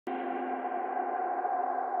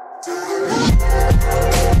Hey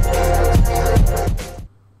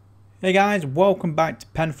guys, welcome back to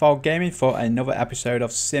Penfold Gaming for another episode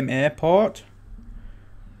of SimAirport.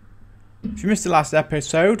 If you missed the last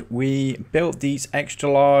episode, we built these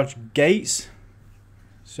extra large gates.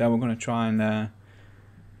 So we're going to try and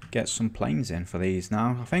get some planes in for these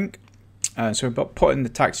now, I think. So we're putting the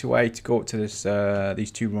taxiway to go up to this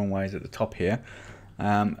these two runways at the top here.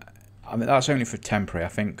 I mean, that's only for temporary, I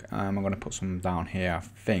think. I'm going to put some down here, I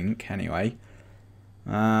think, anyway.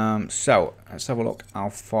 So let's have a look how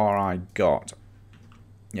far I got.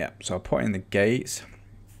 Yeah, so I put in the gates.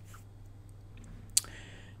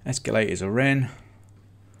 Escalators are in. A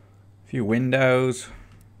few windows.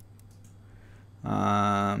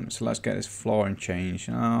 So let's get this flooring changed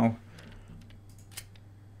now.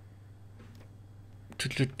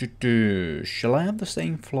 Shall I have the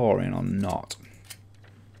same flooring or not?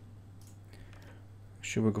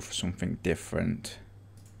 Should we go for something different?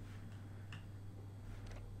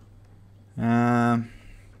 Should I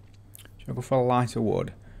go for a lighter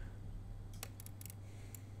wood?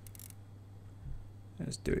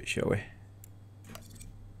 Let's do it, shall we?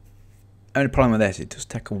 Only problem with this, it does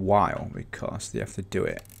take a while because they have to do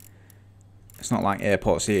it. It's not like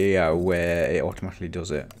Airport CEO where it automatically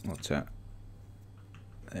does it. What's it?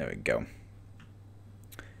 There we go.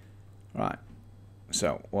 Right.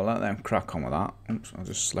 So we'll let them crack on with that. Oops, I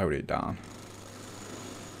just slowed it down.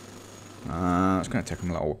 It's going to take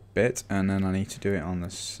them a little bit, and then I need to do it on the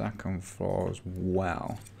second floor as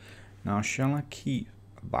well. Now, shall I keep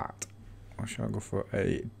that, or shall I go for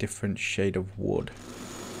a different shade of wood?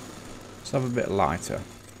 Let's have a bit lighter.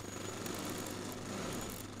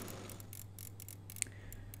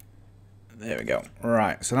 There we go.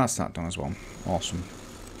 Right, so that's that done as well. Awesome.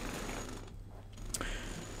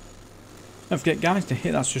 Don't forget, guys, to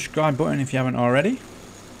hit that subscribe button if you haven't already.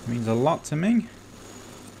 It means a lot to me.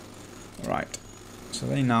 Right, so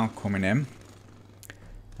they're now coming in.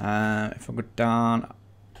 If I go down,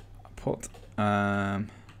 I put, oh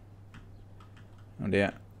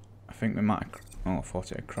dear, I think we might, oh, I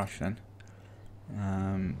thought it had crashed then.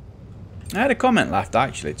 I had a comment left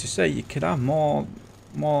actually to say you could have more,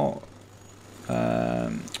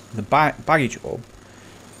 the baggage hub.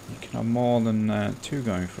 You can have more than 2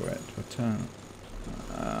 going for it, but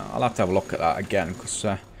I'll have to have a look at that again because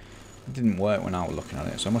it didn't work when I was looking at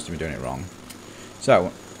it, so I must have been doing it wrong.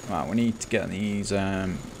 So, right, we need to get these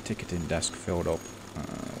ticketing desk filled up.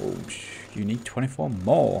 Oh, you need 24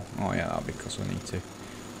 more. Oh yeah, that'll be because I need to.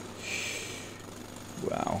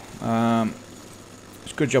 Wow.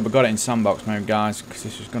 It's a good job I got it in sandbox mode, guys, because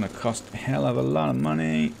this is going to cost a hell of a lot of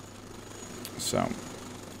money. So,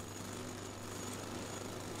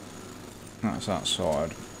 that's that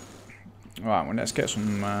sorted. Right, well, let's get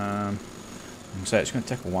some. So it's going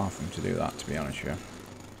to take a while for him to do that, to be honest with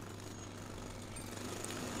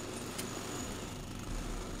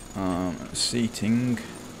you. Seating.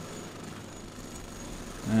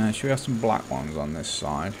 Should we have some black ones on this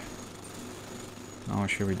side? How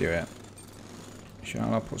should we do it?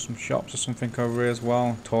 Shall I put some shops or something over here as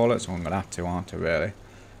well? Toilets? I'm going to have to, aren't I, really?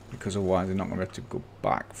 Because otherwise they're not going to be able to go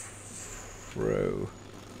back through.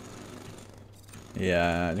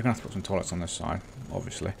 Yeah, they're going to have to put some toilets on this side,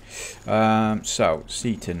 obviously. So,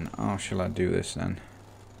 seating. How shall I do this then?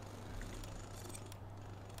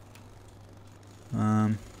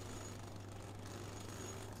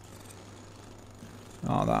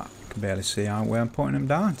 Oh, that. I can barely see how where I'm putting them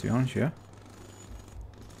down, to be honest with you.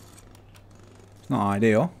 It's not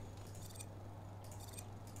ideal.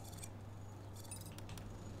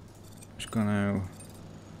 Just going to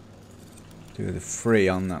do the 3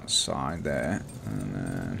 on that side there, and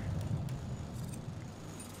then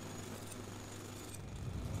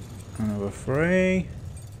another 3.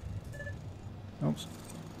 Oops.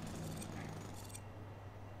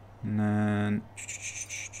 And then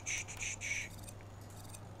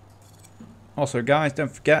also, guys,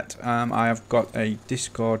 don't forget I have got a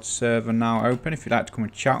Discord server now open if you'd like to come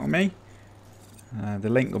and chat with me. The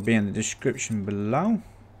link will be in the description below.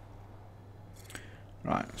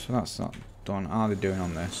 Right, so that's that done. How are they doing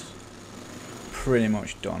on this? Pretty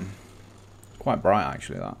much done. Quite bright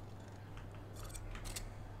actually, that.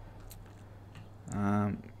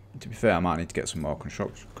 To be fair, I might need to get some more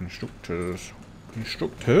constructing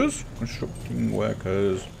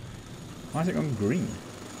workers. Why is it gone green?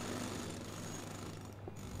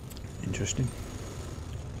 Interesting.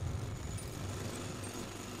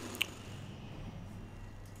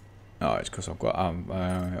 Oh, it's because I've got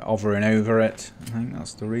hovering over it. I think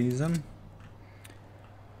that's the reason.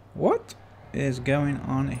 What is going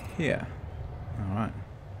on here? Alright.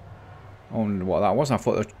 I wondered what that was. I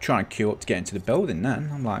thought they were trying to queue up to get into the building then.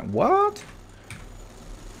 I'm like, what?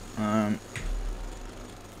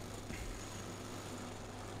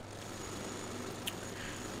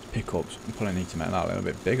 Pickups. I probably need to make that a little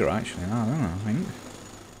bit bigger actually. I don't know, I think.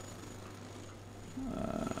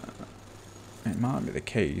 It might be the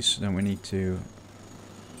case. Then we need to...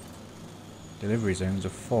 Delivery zones are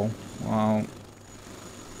full. Well...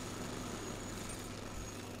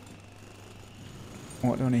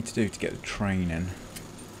 What do I need to do to get the train in?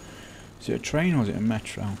 Is it a train or is it a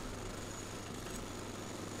metro?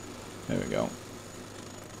 There we go.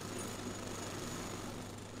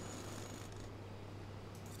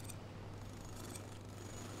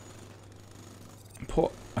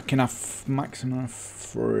 I can have maximum of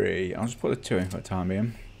 3. I'll just put the 2 in for the time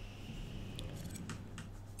being.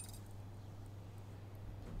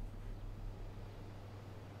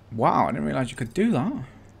 Wow, I didn't realise you could do that. You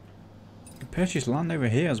could purchase land over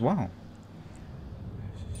here as well.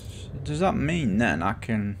 So does that mean then I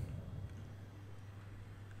can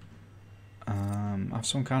have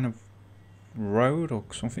some kind of road or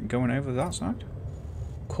something going over that side?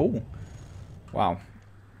 Cool. Wow.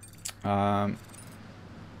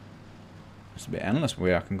 It's a bit endless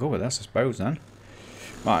where I can go with this, I suppose, then.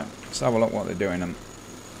 Right, let's have a look what they're doing.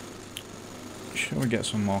 Shall we get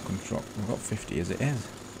some more construct? We've got 50 as it is.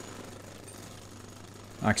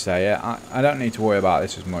 Like I say, yeah, I don't need to worry about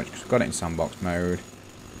this as much because I've got it in sandbox mode.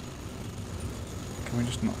 Can we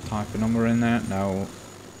just not type a number in there? No.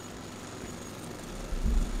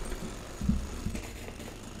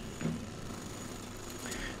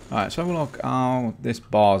 Alright, let's have a look how this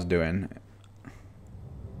bar's doing.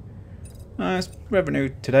 Revenue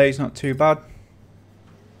today is not too bad.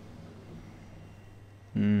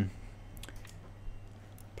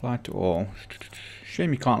 Apply to all.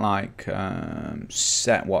 Shame you can't like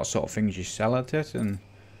set what sort of things you sell at it, and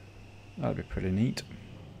that'd be pretty neat.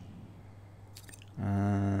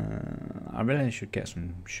 I really should get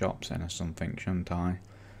some shops in or something, shouldn't I?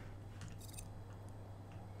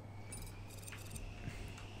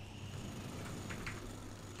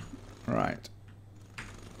 Right.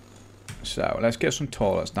 So let's get some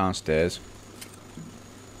toilets downstairs.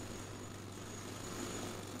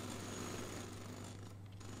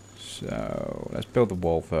 So let's build the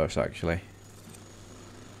wall first, actually.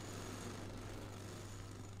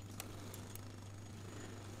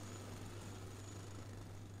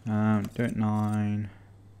 Do it 9.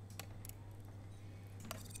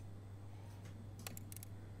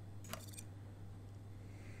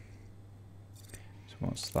 So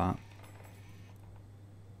what's that?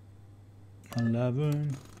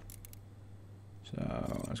 11.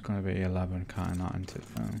 So it's going to be 11, kind of not into it.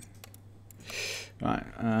 Right,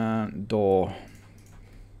 door.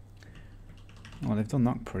 Oh, they've done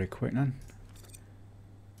that pretty quick then.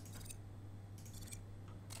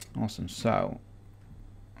 Awesome. So,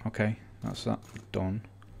 okay, that's that done.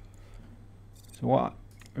 So what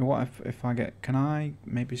if I get? Can I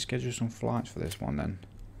maybe schedule some flights for this one then?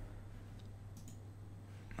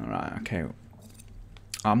 All right. Okay.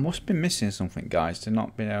 I must be missing something, guys, to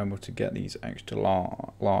not being able to get these extra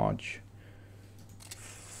large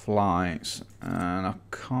flights, and I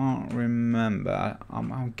can't remember.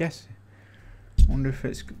 I'm guessing. I wonder if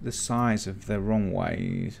it's the size of the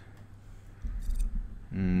runways.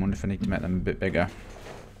 Wonder if I need to make them a bit bigger.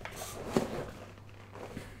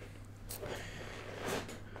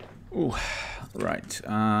 Ooh, right.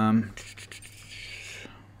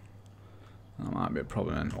 That might be a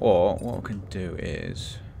problem then. Or what we can do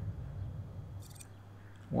is,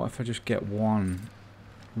 what if I just get one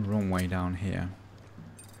runway down here?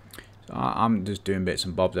 So I'm just doing bits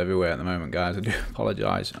and bobs everywhere at the moment, guys. I do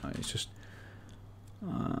apologise. It's just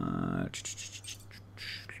right,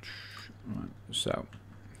 so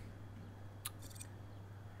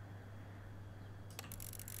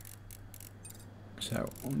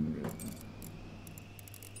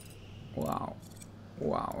wow.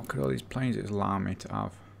 Wow, look at all these planes it's allowing me to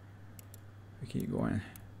have. We keep going.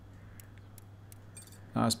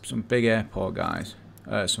 That's some big airport, guys.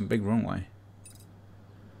 Some big runway.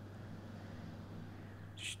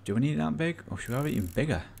 Do we need that big? Or should we have it even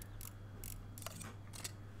bigger?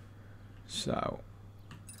 So.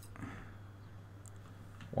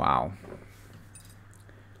 Wow.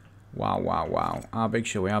 Wow. How big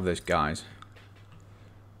should we have this, guys?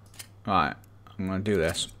 Right, I'm going to do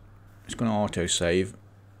this. It's going to auto-save.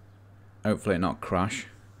 Hopefully it not crash.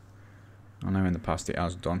 I know in the past it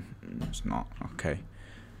has done. It's not. Okay.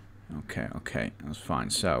 Okay. That's fine.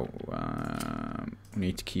 So, we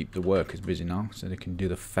need to keep the workers busy now so they can do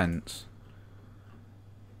the fence.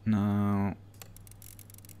 No.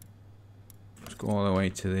 Let's go all the way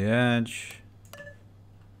to the edge.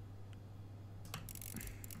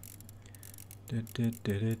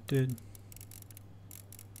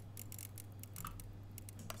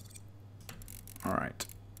 Alright.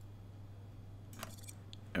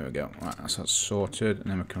 There we go. Right, that's sorted, and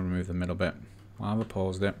then we can remove the middle bit. I'll have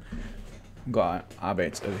paused it. I've got a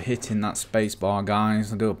habit of hitting that space bar,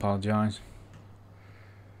 guys. I do apologise.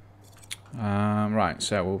 Right,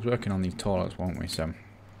 so we're working on these toilets, won't we? So,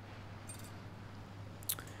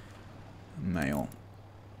 male.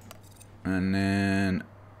 And then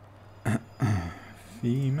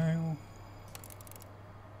female.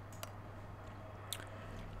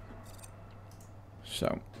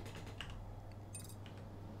 So,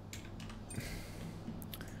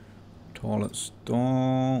 toilet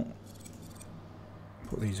stall.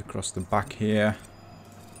 Put these across the back here.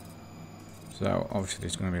 So obviously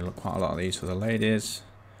there's going to be quite a lot of these for the ladies,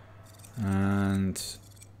 and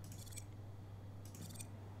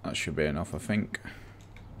that should be enough, I think.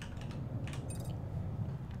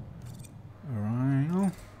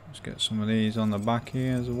 Alright, let's get some of these on the back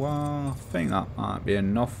here as well. I think that might be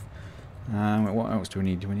enough. What else do we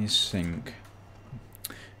need? Do we need a sink?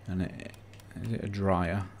 And is it a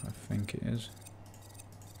dryer? I think it is.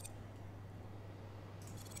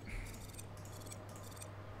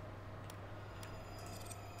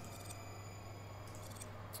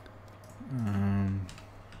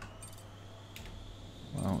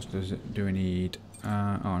 What else do we need?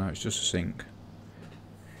 Oh no, it's just a sink.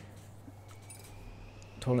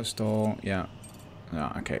 Toilet stall, yeah.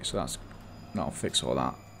 Yeah, okay, so that'll fix all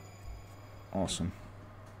that. Awesome.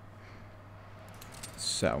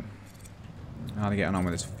 So, how are they getting on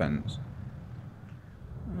with this fence?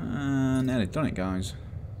 Nearly done it, guys.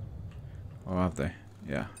 Or have they?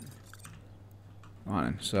 Yeah. Right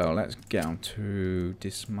then, so let's get on to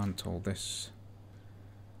dismantle this.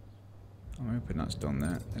 I'm hoping that's done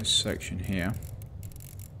there. This section here.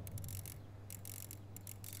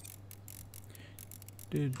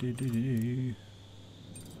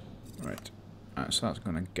 Right, so that's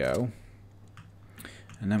going to go.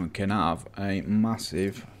 And then we can have a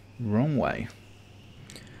massive runway.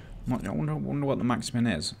 I wonder what the maximum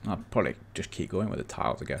is. I'll probably just keep going with the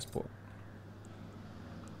tiles, I guess, but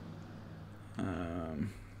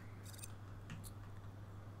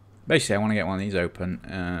basically I want to get one of these open,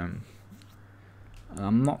 and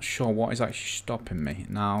I'm not sure what is actually stopping me.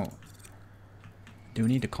 Now, do we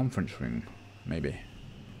need a conference room? Maybe.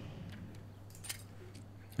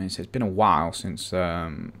 I mean, so it's been a while since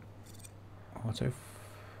auto.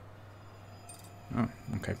 Oh,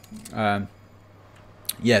 okay.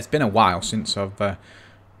 Yeah, it's been a while since I've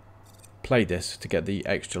played this to get the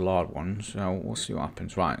extra large one, so we'll see what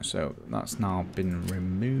happens. Right, so that's now been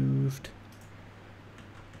removed.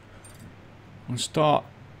 I'll start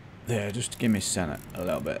there, just to give me center a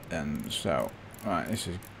little bit. And so, right, this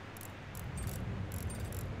is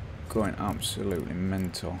going absolutely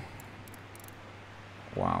mental.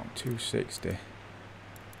 Wow, 260.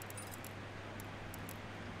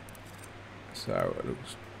 So it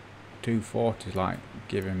looks 240 is like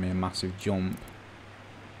giving me a massive jump.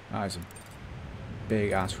 That is a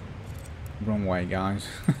big ass runway, guys.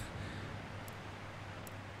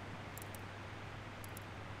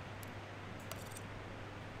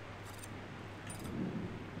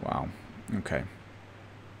 Wow. Okay.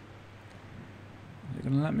 Is it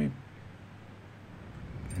gonna let me?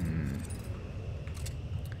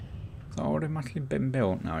 Is that automatically been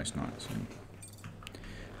built? No, it's not.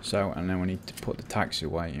 So, and then we need to put the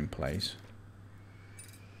taxiway in place.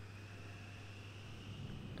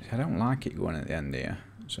 I don't like it going at the end here.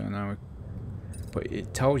 So now, but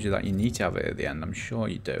it tells you that you need to have it at the end. I'm sure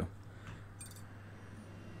you do.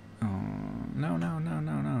 Oh, no.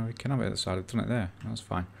 We can have it at the side. I've done it there. That's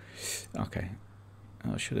fine. Okay.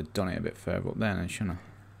 I should have done it a bit further up there then, shouldn't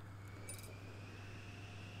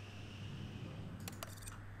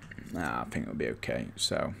I? Nah, I think it'll be okay.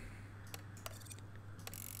 So,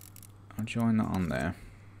 I'll join that on there.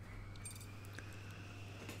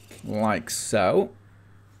 Like so.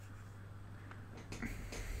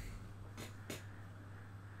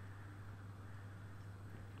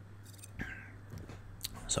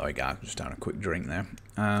 Sorry guys, I'm just having a quick drink there.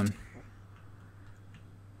 I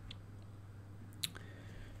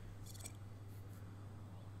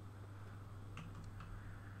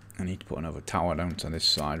need to put another tower down to this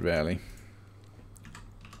side, really.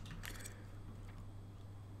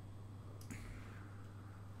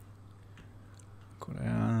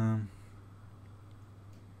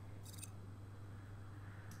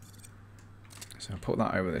 So I'll put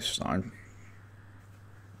that over this side.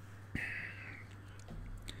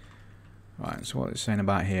 Right, Right, so what it's saying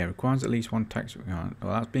about here, requires at least one text. Well,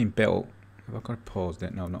 that's been built. Have I got to paused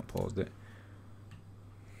it? No, I've not paused it.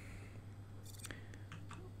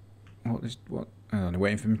 What?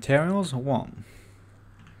 Waiting for materials or what?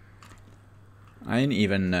 I ain't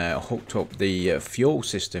even hooked up the fuel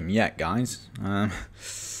system yet, guys.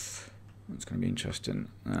 It's going to be interesting.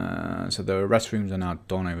 So the restrooms are now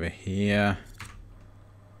done over here.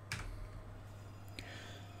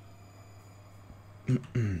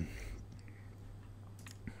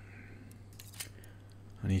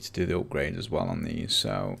 I need to do the upgrades as well on these,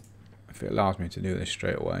 so if it allows me to do this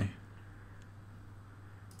straight away.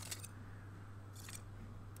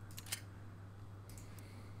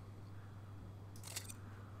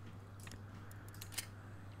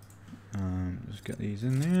 Just get these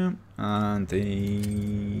in there, and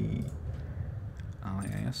the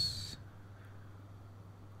LAS.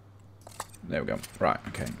 There we go. Right,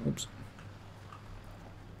 okay. Oops.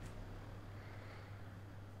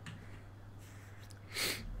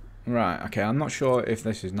 Right, okay, I'm not sure if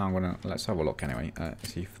this is now gonna, let's have a look anyway,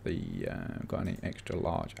 see if the got any extra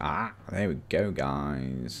large. Ah, there we go,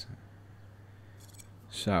 guys.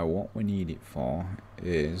 So what we need it for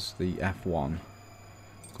is the F1,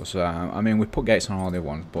 because I mean we put gates on all the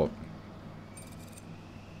ones, but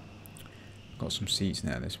got some seats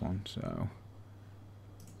near this one, so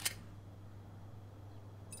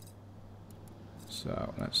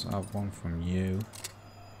let's have one from you.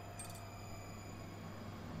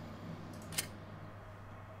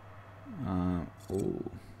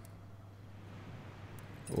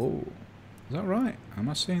 Oh, is that right? Am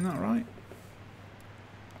I seeing that right?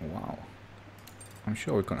 Wow. I'm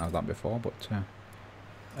sure we couldn't have that before, but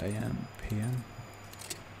AM, PM.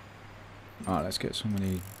 Alright, let's get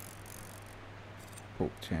somebody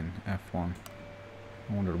booked in. F1.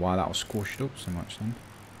 I wondered why that was squished up so much then.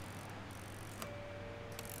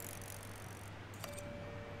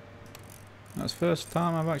 That's the first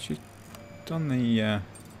time I've actually done the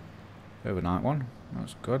overnight one.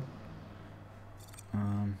 That's good.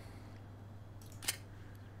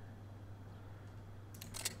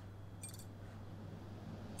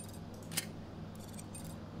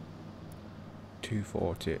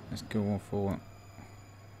 $240. Let's go for.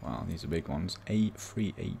 Wow, these are big ones.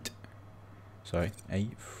 838. Sorry,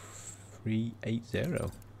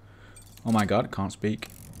 8380. Oh my God, can't speak.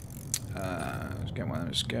 Let's get one of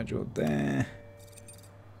them scheduled there.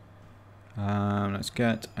 Let's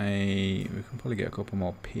get a. We can probably get a couple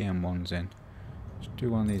more PM ones in. Let's do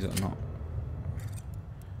one of these that are not.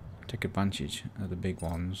 Take advantage of the big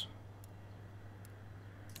ones.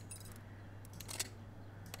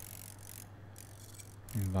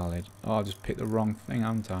 Invalid. Oh, I just picked the wrong thing,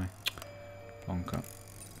 haven't I? Plonker.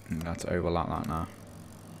 I'm gonna have to overlap that now.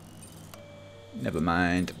 Never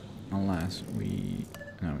mind. Unless we.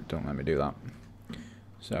 No, don't let me do that.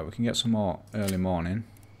 So we can get some more early morning.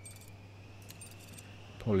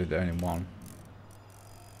 Probably the only one.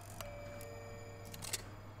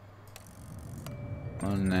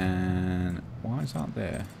 And then, why is that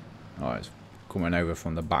there? Oh, it's coming over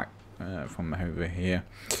from the back, from over here.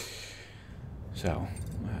 So,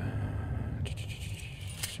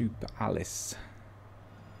 Super Alice.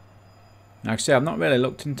 Like I say, I've not really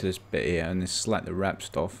looked into this bit here, and this select the rep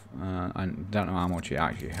stuff. I don't know how much it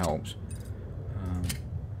actually helps.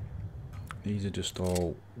 These are just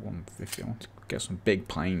all 150. I want to get some big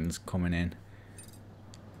planes coming in.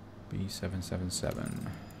 B777.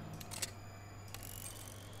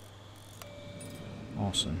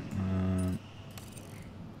 Awesome.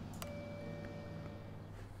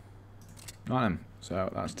 Right then. So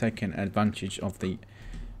that's taking advantage of the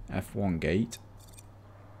F1 gate.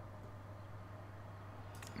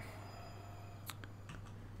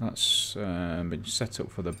 That's been set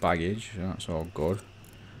up for the baggage. So that's all good.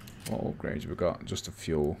 What upgrades we got? Just a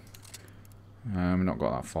fuel. We've not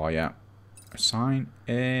got that far yet. Assign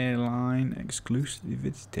airline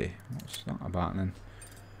exclusivity. What's that about then?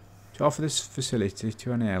 To offer this facility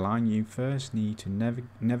to an airline, you first need to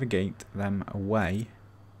navigate them away.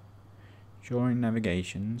 During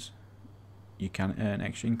navigations, you can earn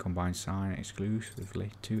extra income by assigning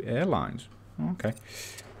exclusively to airlines. Okay.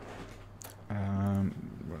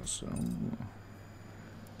 So,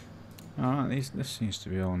 alright, this seems to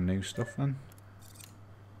be all new stuff then.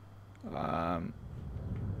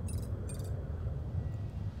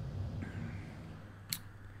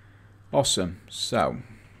 Awesome. So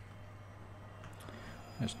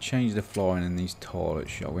let's change the flooring in these toilets,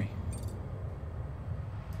 shall we?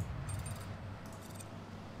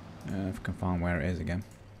 If I can find where it is again.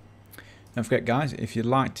 Don't forget, guys, if you'd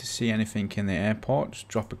like to see anything in the airport, just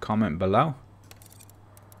drop a comment below.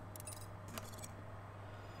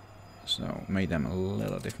 So So made them a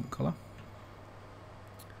little different colour.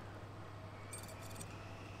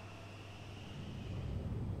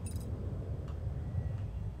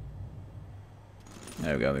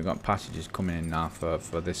 There we go, we've got passages coming in now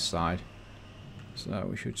for this side. So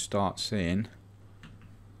we should start seeing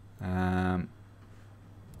a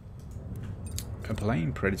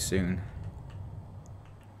plane pretty soon.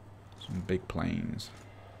 Some big planes.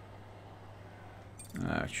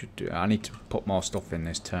 I need to put more stuff in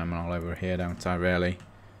this terminal over here, don't I, really?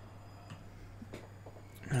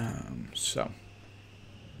 So.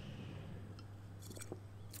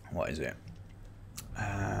 What is it?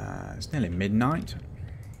 It's nearly midnight.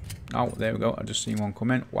 Oh, there we go. I just seen one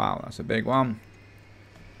come in. Wow, that's a big one.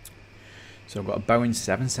 So I've got a Boeing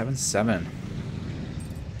 777.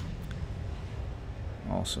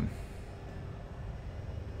 Awesome.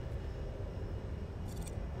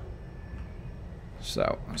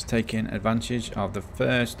 So that's taking advantage of the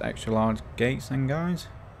first extra large gates then, guys.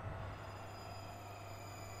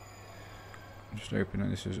 Just hoping that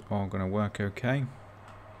this is all going to work okay.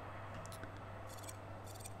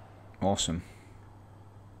 Awesome.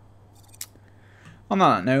 On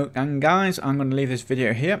that note, and guys, I'm going to leave this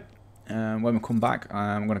video here. When we come back,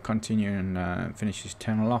 I'm going to continue and finish this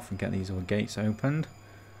terminal off and get these other gates opened.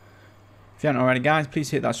 If you haven't already, guys,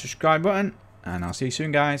 please hit that subscribe button, and I'll see you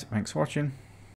soon, guys. Thanks for watching.